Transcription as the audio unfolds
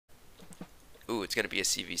Ooh, it's gonna be a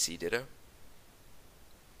CVC Ditto.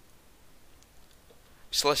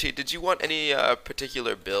 Slushy, did you want any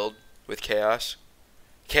particular build with Chaos?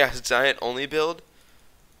 Chaos Giant only build?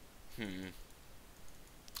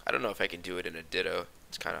 I don't know if I can do it in a Ditto.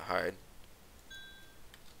 It's kind of hard.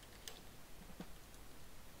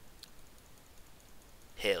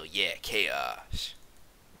 Hell yeah, Chaos.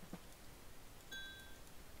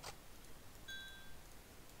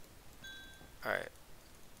 Alright.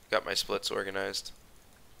 Got my splits organized.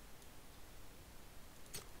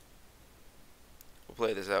 We'll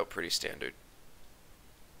play this out pretty standard.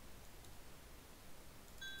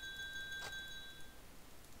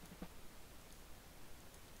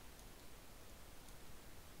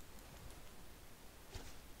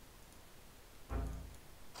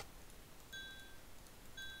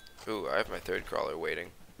 Ooh, I have my third crawler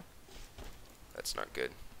waiting. That's not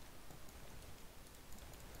good.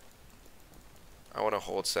 I want to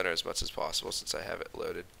hold center as much as possible since I have it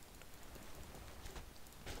loaded.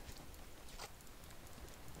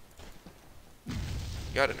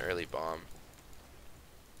 Got an early bomb.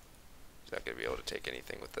 He's not going to be able to take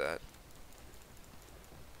anything with that.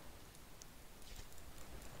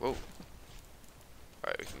 Whoa.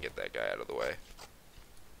 Alright, we can get that guy out of the way.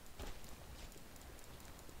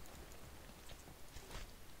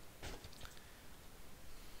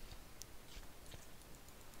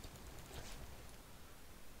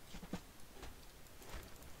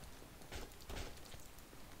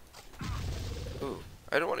 Ooh,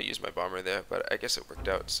 I don't want to use my bomber there, but I guess it worked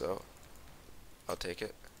out, so I'll take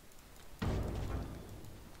it.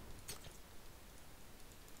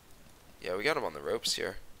 Yeah, we got him on the ropes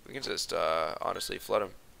here. We can just honestly flood him.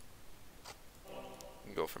 We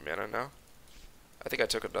can go for mana now. I think I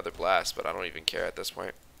took another blast, but I don't even care at this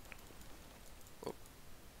point.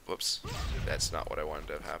 Whoops. That's not what I wanted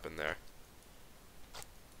to have happen there.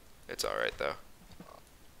 It's alright, though.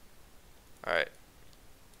 Alright.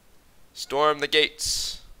 Storm the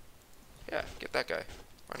gates. Yeah, get that guy.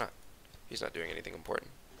 Why not? He's not doing anything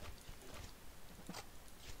important.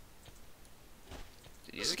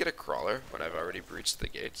 Did he just get a crawler when I've already breached the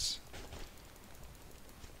gates?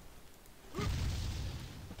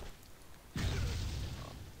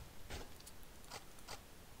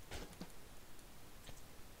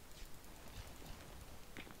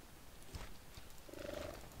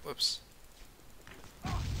 Whoops.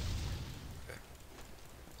 Okay.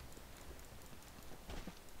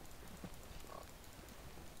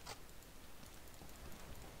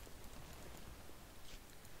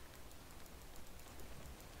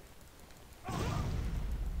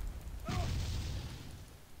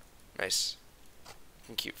 Nice.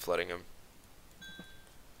 Can keep flooding him.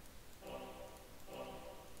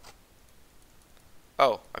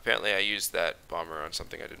 Oh, apparently I used that bomber on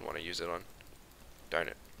something I didn't want to use it on. Darn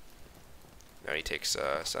it. Now he takes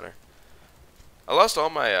center. I lost all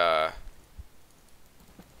my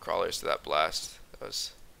crawlers to that blast. That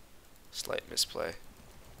was a slight misplay.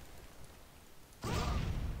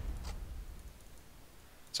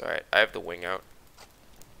 It's alright. I have the wing out.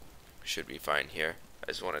 Should be fine here. I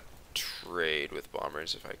just want to trade with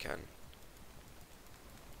bombers if I can.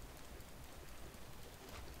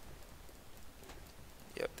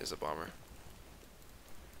 Yep, there's a bomber.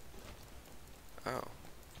 Oh.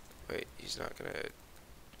 Wait, he's not gonna...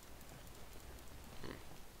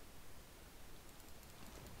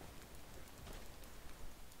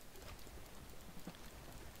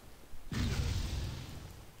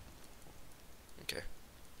 Okay.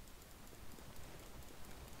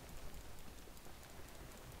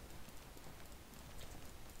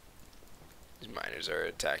 These miners are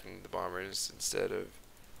attacking the bombers instead of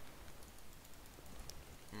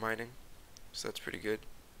mining, so that's pretty good.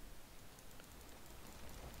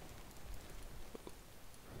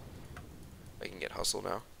 I can get hustle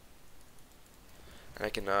now, and I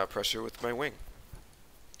can pressure with my wing.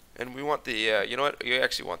 And we want the you know what? You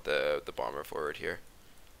actually want the bomber forward here.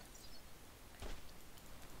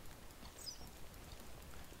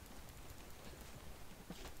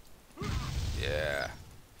 Yeah.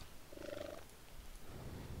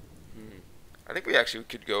 I think we actually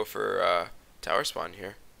could go for tower spawn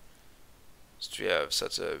here, since we have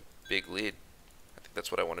such a big lead. I think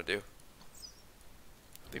that's what I want to do.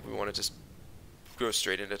 I think we want to just go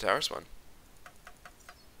straight into tower spawn.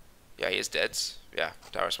 Yeah, he is deads. Yeah,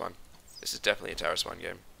 tower spawn. This is definitely a tower spawn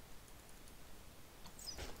game.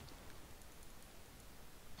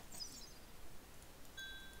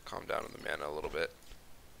 Calm down on the mana a little bit.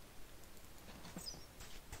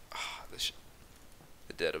 Ah,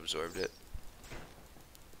 the dead absorbed it.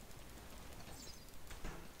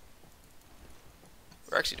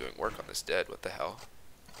 We're actually doing work on this dead. What the hell?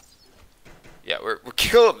 Yeah, we're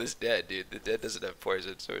killing this dead, dude. The dead doesn't have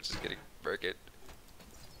poison, so we're just gonna murk it.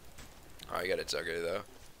 Oh, I got a ThaJunker though.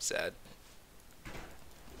 Sad.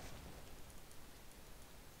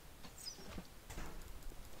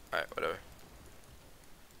 Alright, whatever.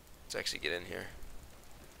 Let's actually get in here.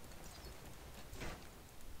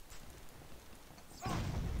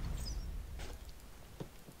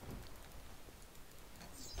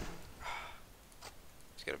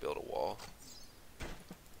 He's gonna build a wall.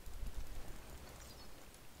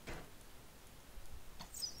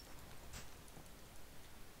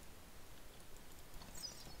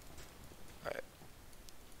 Alright.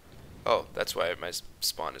 Oh, that's why my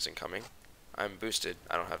spawn isn't coming. I'm boosted.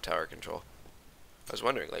 I don't have tower control. I was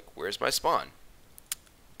wondering, like, where's my spawn?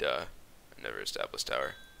 Duh. I never established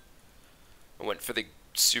tower. I went for the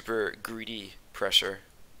super greedy pressure.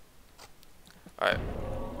 Alright.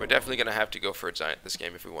 We're definitely going to have to go for a giant this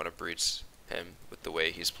game if we want to breach him with the way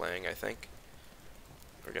he's playing, I think.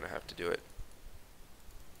 We're going to have to do it.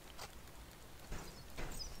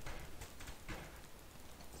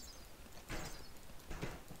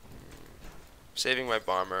 Saving my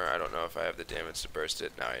bomber. I don't know if I have the damage to burst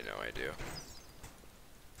it. Now I know I do.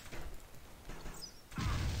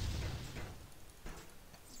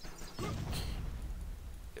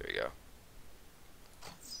 There we go.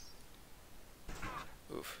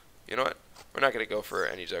 Oof. You know what? We're not going to go for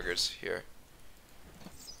any juggers here.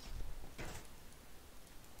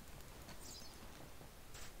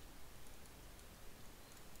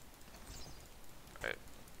 Alright.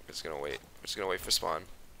 We're just going to wait. We're just going to wait for spawn.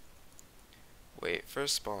 Wait for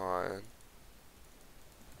spawn.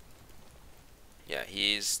 Yeah,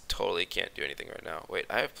 he's totally can't do anything right now. Wait,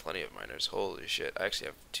 I have plenty of miners. Holy shit. I actually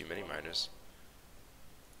have too many miners.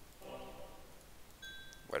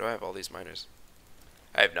 Why do I have all these miners?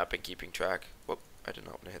 I have not been keeping track. Whoop, I did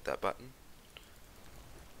not want to hit that button.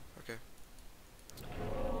 Okay.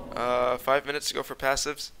 5 minutes to go for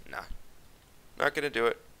passives? Nah. Not gonna do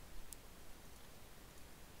it.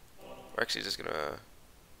 We're actually just gonna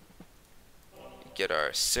get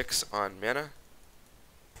our 6 on mana.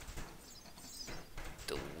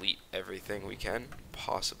 Delete everything we can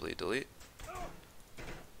possibly delete.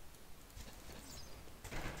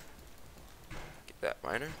 Get that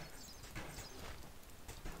miner.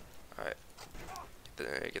 Alright.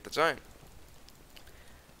 Get the giant.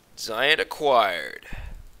 Giant acquired.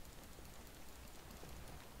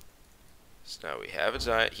 So now we have a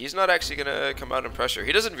giant. He's not actually gonna come out and pressure.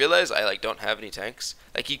 He doesn't realize I like don't have any tanks.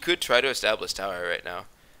 Like he could try to establish tower right now,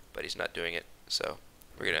 but he's not doing it. So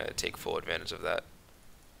we're gonna take full advantage of that.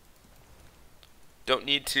 Don't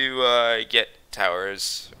need to get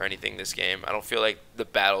towers or anything this game. I don't feel like the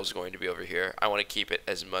battle's going to be over here. I want to keep it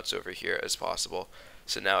as much over here as possible.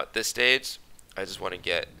 So now at this stage, I just want to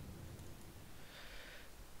get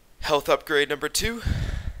health upgrade number 2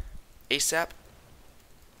 ASAP.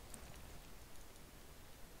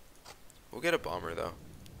 We'll get a bomber though.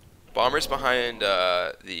 Bombers behind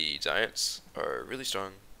the giants are really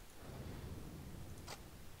strong.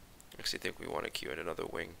 I actually think we want to queue in another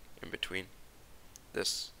wing in between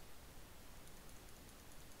this.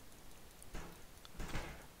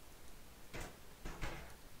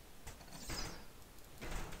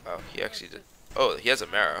 Oh, he actually did. Oh, he has a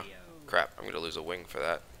marrow. Crap, I'm gonna lose a wing for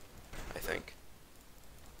that, I think.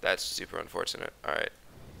 That's super unfortunate. Alright.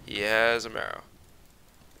 He has a marrow.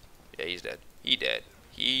 Yeah, he's dead. He dead.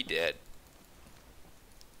 He dead.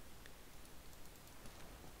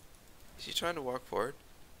 Is he trying to walk forward?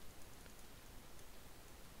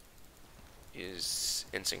 He's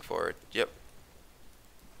inching forward. Yep.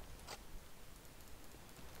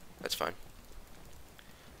 That's fine.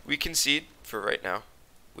 We concede for right now.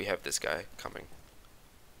 We have this guy coming.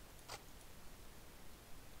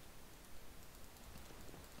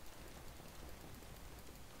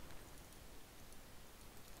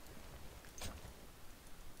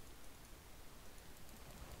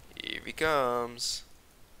 Here he comes.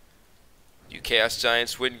 You Chaos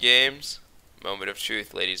Giants win games. Moment of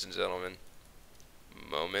truth, ladies and gentlemen.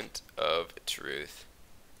 Moment of truth.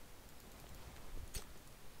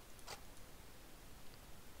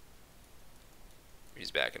 He's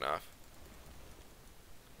backing off.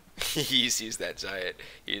 He sees that giant.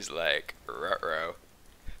 He's like, ruh-roh.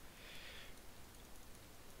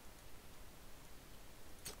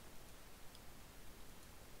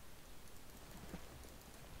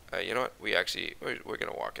 You know what? We're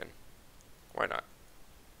gonna walk in. Why not?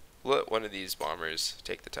 Let one of these bombers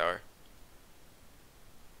take the tower.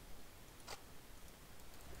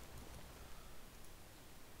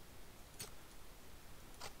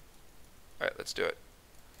 Alright, let's do it.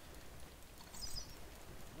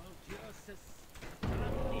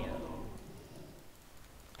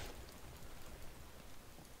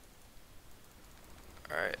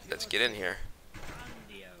 Alright, let's get in here.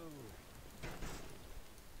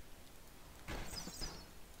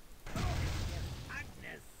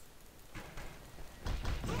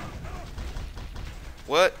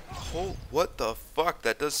 What? What the fuck?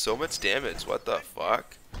 That does so much damage. What the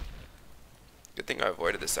fuck? Good thing I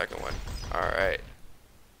avoided the second one. Alright.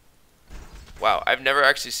 Wow, I've never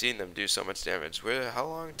actually seen them do so much damage. How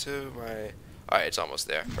long to my... Alright, it's almost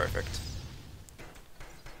there. Perfect.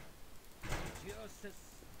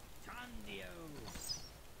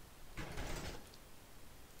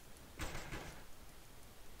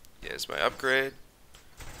 Here's my upgrade.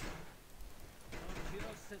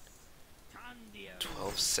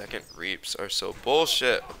 12-second reaps are so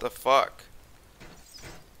bullshit. What the fuck?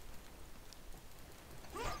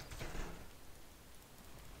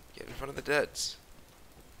 Get in front of the deads.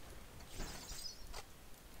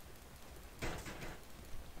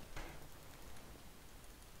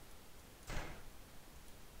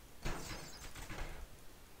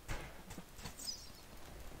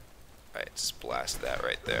 Alright, just blast that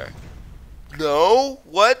right there. No?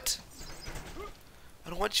 What? I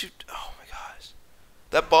don't want you... Oh my gosh.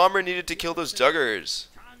 That bomber needed to kill those juggers.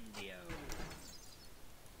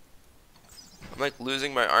 I'm like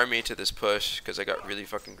losing my army to this push because I got really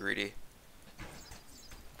fucking greedy.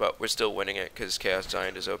 But we're still winning it because Chaos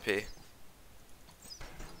Giant is OP.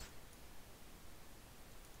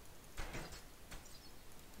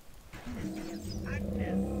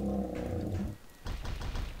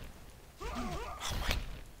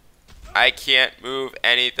 I can't move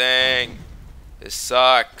anything. This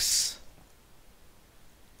sucks.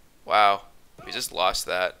 Wow. We just lost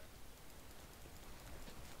that.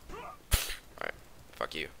 Alright.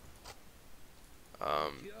 Fuck you.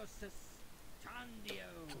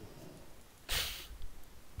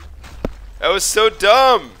 That was so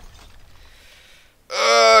dumb.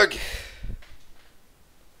 Ugh.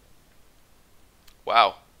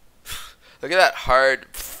 Wow. Look at that hard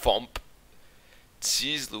thump.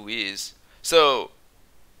 Jeez Louise. So,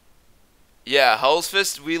 yeah, Hell's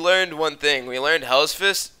Fist, we learned one thing. We learned Hell's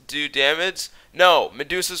Fist do damage. No,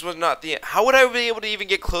 Medusa's was not the... How would I be able to even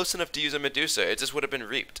get close enough to use a Medusa? It just would have been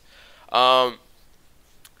reaped. No,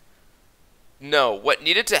 what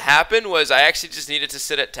needed to happen was I actually just needed to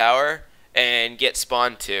sit at tower and get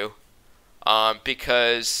spawned 2.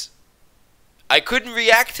 Because I couldn't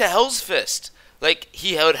react to Hell's Fist. Like,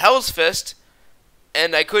 he held Hell's Fist...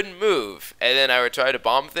 And I couldn't move. And then I would try to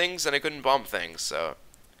bomb things, and I couldn't bomb things, so...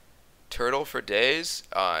 Turtle for days?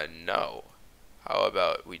 No. How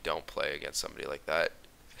about we don't play against somebody like that?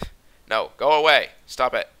 No, go away.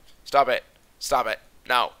 Stop it. Stop it. Stop it.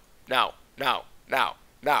 No. No. No. No.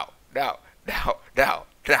 No. No. No. No.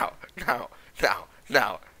 No. No. No.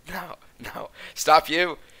 No. No. No. Stop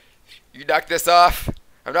you. You knock this off.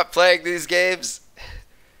 I'm not playing these games.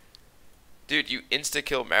 Dude, you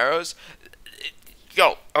insta-kill Marrows?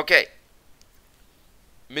 Yo, okay.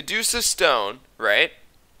 Medusa Stone, right?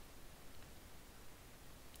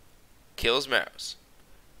 Kills Marrows.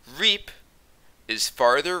 Reap is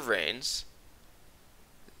farther range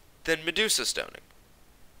than Medusa Stoning.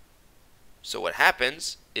 So what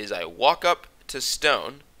happens is I walk up to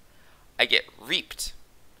Stone, I get reaped.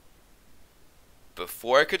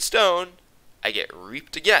 Before I could Stone, I get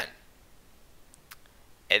reaped again.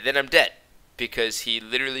 And then I'm dead. Because he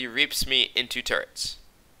literally reaps me into turrets.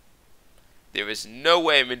 There was no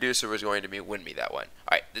way Medusa was going to win me that one.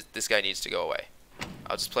 Alright, this guy needs to go away.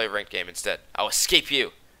 I'll just play a ranked game instead. I'll escape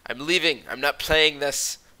you. I'm leaving. I'm not playing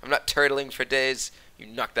this. I'm not turtling for days. You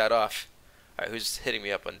knock that off. Alright, who's hitting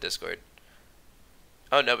me up on Discord?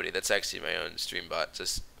 Oh, nobody. That's actually my own stream bot.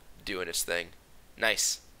 Just doing its thing.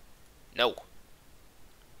 Nice. No.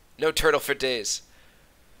 No turtle for days.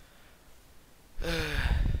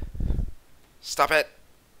 Stop it.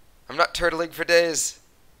 I'm not turtling for days.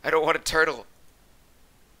 I don't want to turtle.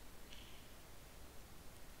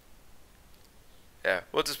 Yeah,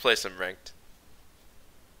 we'll just play some ranked.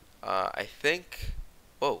 I think...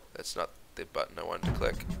 Whoa, that's not the button I wanted to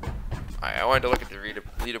click. Alright, I wanted to look at the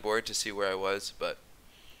leaderboard to see where I was, but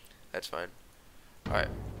that's fine. Alright,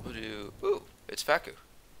 we'll do... Ooh, it's Faku.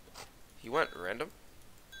 He went random.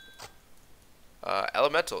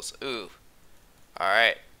 Elementals. Ooh.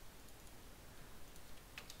 Alright.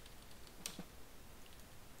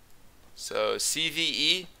 So,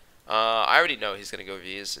 CVE, I already know he's going to go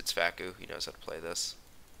V's. It's Faku. He knows how to play this.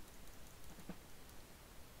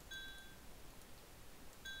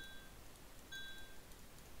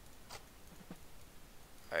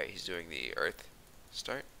 Alright, he's doing the Earth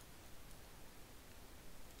start.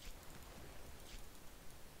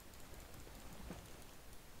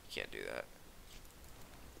 Can't do that.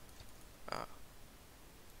 Oh.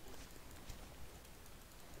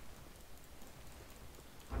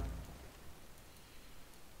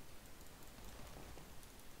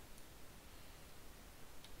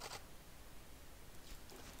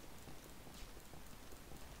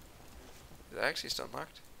 that actually still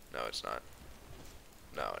unlocked? No, it's not.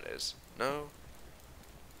 No, it is. No.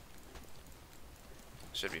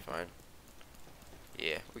 Should be fine.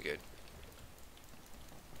 Yeah, we good.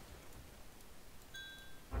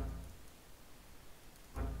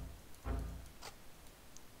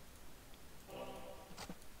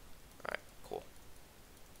 Alright, cool.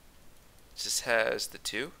 This has the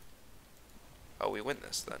 2. Oh, we win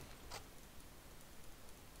this then.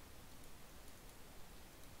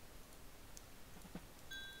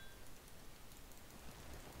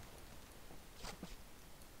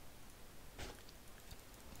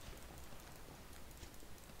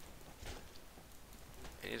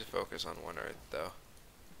 I need to focus on one earth though.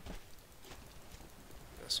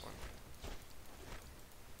 This one.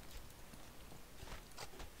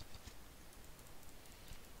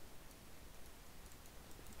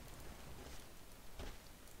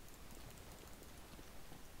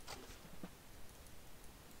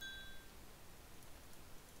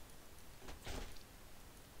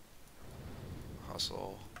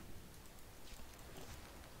 Hustle.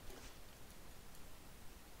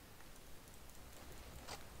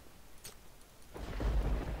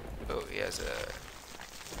 Oh, he has a...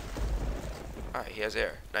 Alright, he has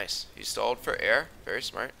air. Nice. He stalled for air. Very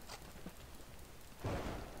smart. I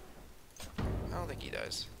don't think he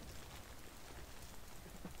does.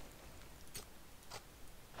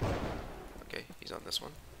 Okay, he's on this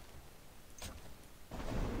one.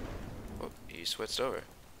 Oh, he switched over.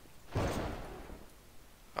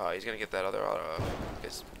 Oh, he's gonna get that other auto off.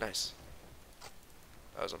 It's nice.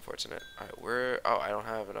 That was unfortunate. Alright, we're... Oh, I don't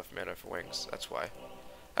have enough mana for wings. That's why.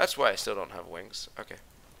 That's why I still don't have wings. Okay.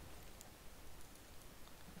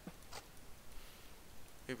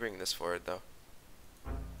 Let me bring this forward, though.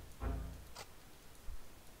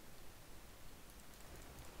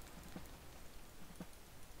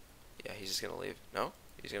 Yeah, he's just gonna leave. No?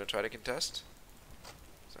 He's gonna try to contest?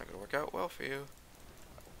 It's not gonna work out well for you.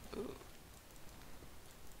 Ooh.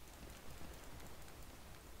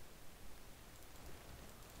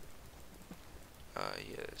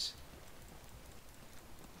 He is.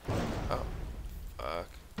 Oh. Fuck.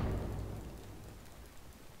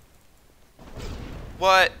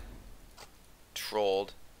 What?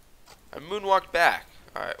 Trolled. I moonwalked back.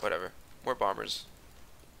 Alright, whatever. More bombers.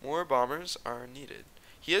 More bombers are needed.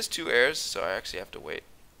 He has 2 airs, so I actually have to wait.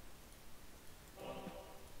 I'm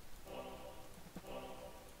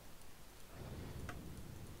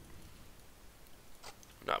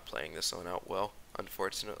not playing this one out well,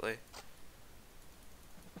 unfortunately.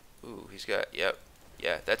 Ooh, he's got, yep.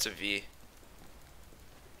 Yeah, that's a V.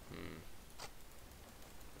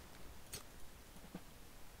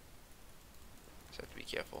 Just have to be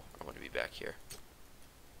careful. I want to be back here.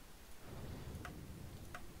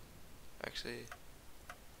 Actually,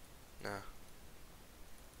 nah.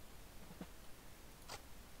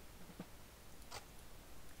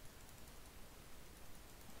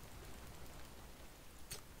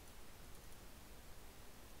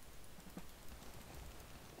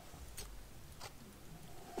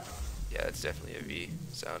 Yeah, it's definitely a V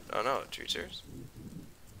sound. Oh no, treaters.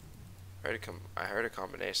 I heard a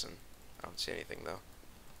combination. I don't see anything though.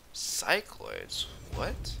 Cycloids?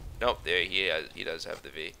 What? Nope, there he does have the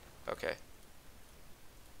V. Okay.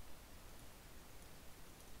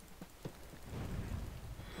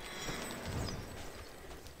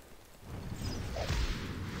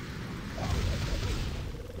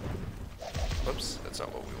 Whoops, that's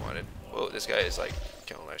not what we wanted. Whoa, this guy is like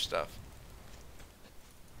killing our stuff.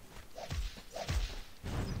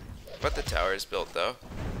 But the tower is built though.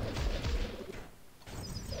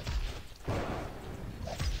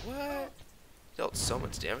 What? Dealt so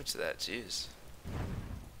much damage to that, jeez.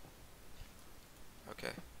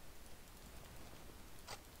 Okay.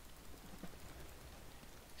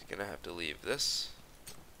 He's gonna have to leave this.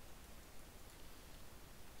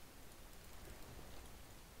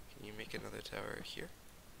 Can you make another tower here?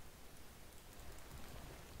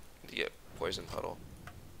 To get poison puddle.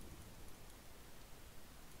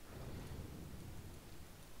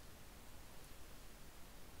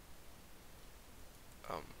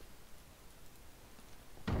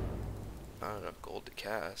 Not enough gold to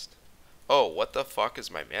cast. Oh, what the fuck is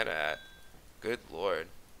my mana at? Good lord.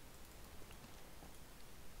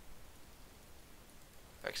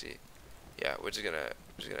 Actually, yeah, we're just gonna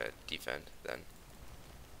defend then.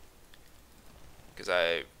 Cause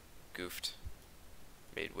I goofed.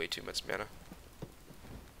 Made way too much mana.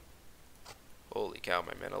 Holy cow,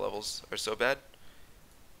 my mana levels are so bad.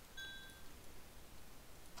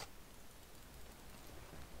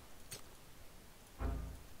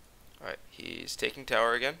 Alright, he's taking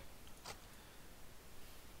tower again.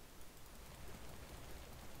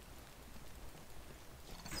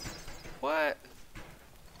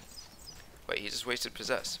 just wasted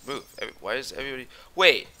possess. Move. Why is everybody...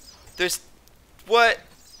 Wait. There's... What?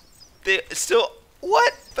 They still...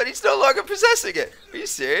 What? But he's no longer possessing it. Are you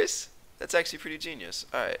serious? That's actually pretty genius.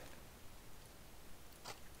 Alright.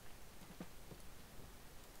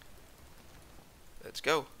 Let's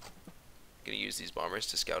go. Gonna use these bombers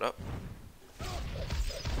to scout up.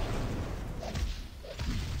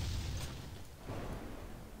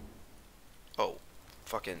 Oh.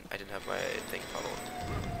 Fucking... I didn't have my thing funneled.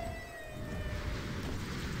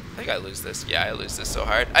 I think I lose this. Yeah, I lose this so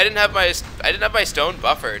hard. I didn't have my stone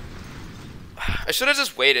buffered. I should have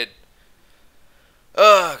just waited.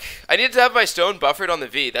 Ugh. I needed to have my stone buffered on the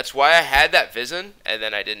V. That's why I had that vision, and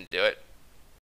then I didn't do it.